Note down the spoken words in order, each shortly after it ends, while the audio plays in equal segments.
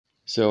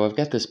So I've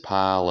got this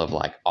pile of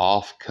like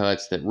off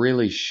cuts that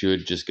really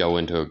should just go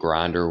into a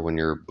grinder when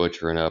you're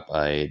butchering up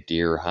a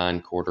deer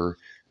hindquarter,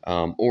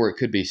 or it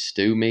could be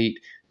stew meat.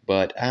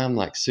 But I'm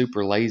like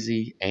super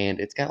lazy,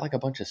 and it's got like a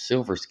bunch of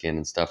silver skin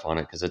and stuff on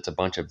it because it's a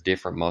bunch of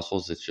different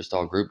muscles. It's just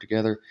all grouped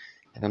together.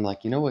 And I'm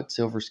like, you know what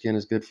silver skin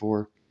is good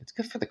for? It's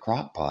good for the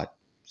crock pot.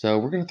 So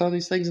we're gonna throw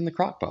these things in the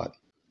crock pot.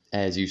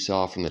 As you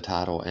saw from the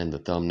title and the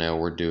thumbnail,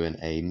 we're doing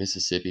a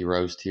Mississippi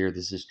roast here.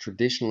 This is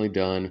traditionally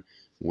done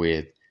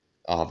with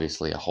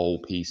obviously a whole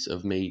piece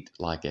of meat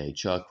like a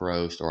chuck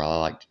roast, or I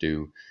like to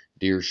do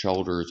deer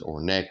shoulders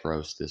or neck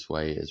roast this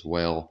way as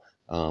well.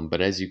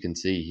 But as you can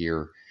see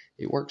here,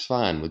 it works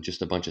fine with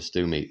just a bunch of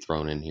stew meat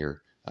thrown in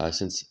here.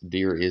 Since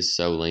deer is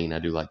so lean, I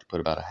do like to put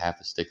about a half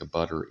a stick of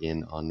butter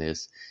in on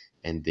this.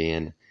 And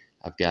then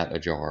I've got a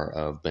jar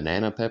of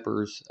banana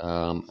peppers.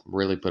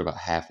 Really put about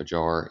half a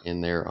jar in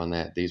there on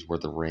that. These were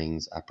the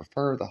rings. I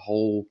prefer the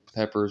whole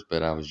peppers,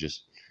 but I was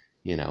just,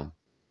 you know,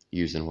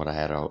 using what I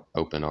had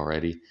open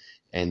already.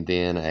 And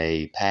then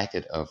a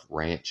packet of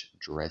ranch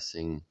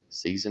dressing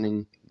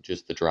seasoning,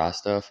 just the dry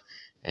stuff.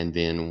 And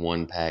then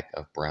 1 pack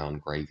of brown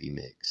gravy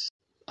mix.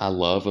 I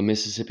love a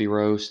Mississippi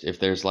roast. If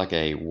there's like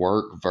a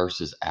work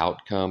versus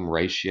outcome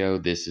ratio,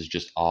 this is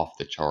just off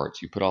the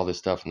charts. You put all this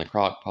stuff in the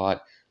crock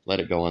pot, let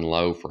it go on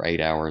low for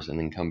 8 hours, and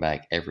then come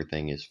back.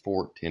 Everything is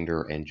fork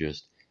tender and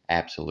just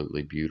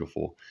absolutely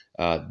beautiful.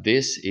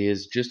 This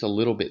is just a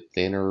little bit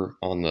thinner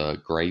on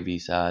the gravy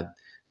side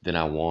than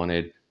I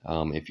wanted.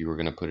 If you were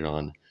going to put it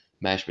on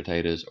mashed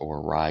potatoes or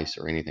rice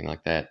or anything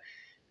like that.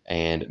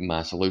 And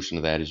my solution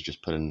to that is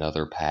just put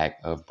another pack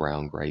of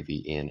brown gravy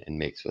in and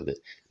mix with it.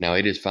 Now,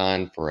 it is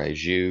fine for a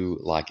jus,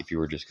 like if you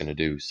were just going to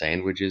do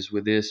sandwiches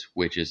with this,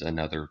 which is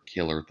another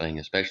killer thing,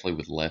 especially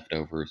with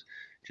leftovers.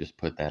 Just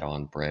put that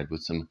on bread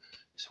with some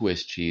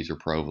Swiss cheese or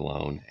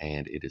provolone,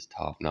 and it is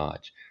top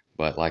notch.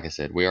 But like I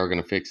said, we are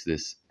going to fix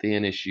this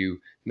thin issue,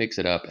 mix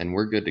it up, and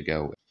we're good to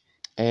go.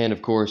 And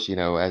of course,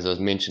 as I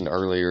mentioned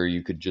earlier,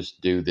 you could just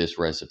do this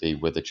recipe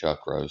with a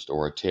chuck roast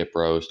or a tip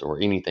roast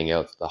or anything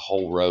else, the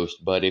whole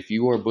roast. But if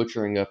you are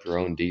butchering up your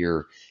own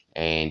deer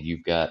and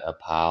you've got a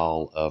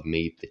pile of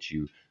meat that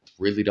you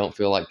really don't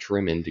feel like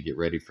trimming to get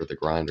ready for the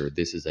grinder,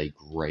 this is a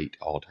great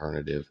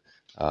alternative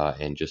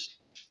and just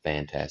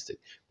fantastic.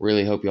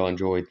 Really hope y'all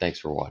enjoyed. Thanks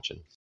for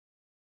watching.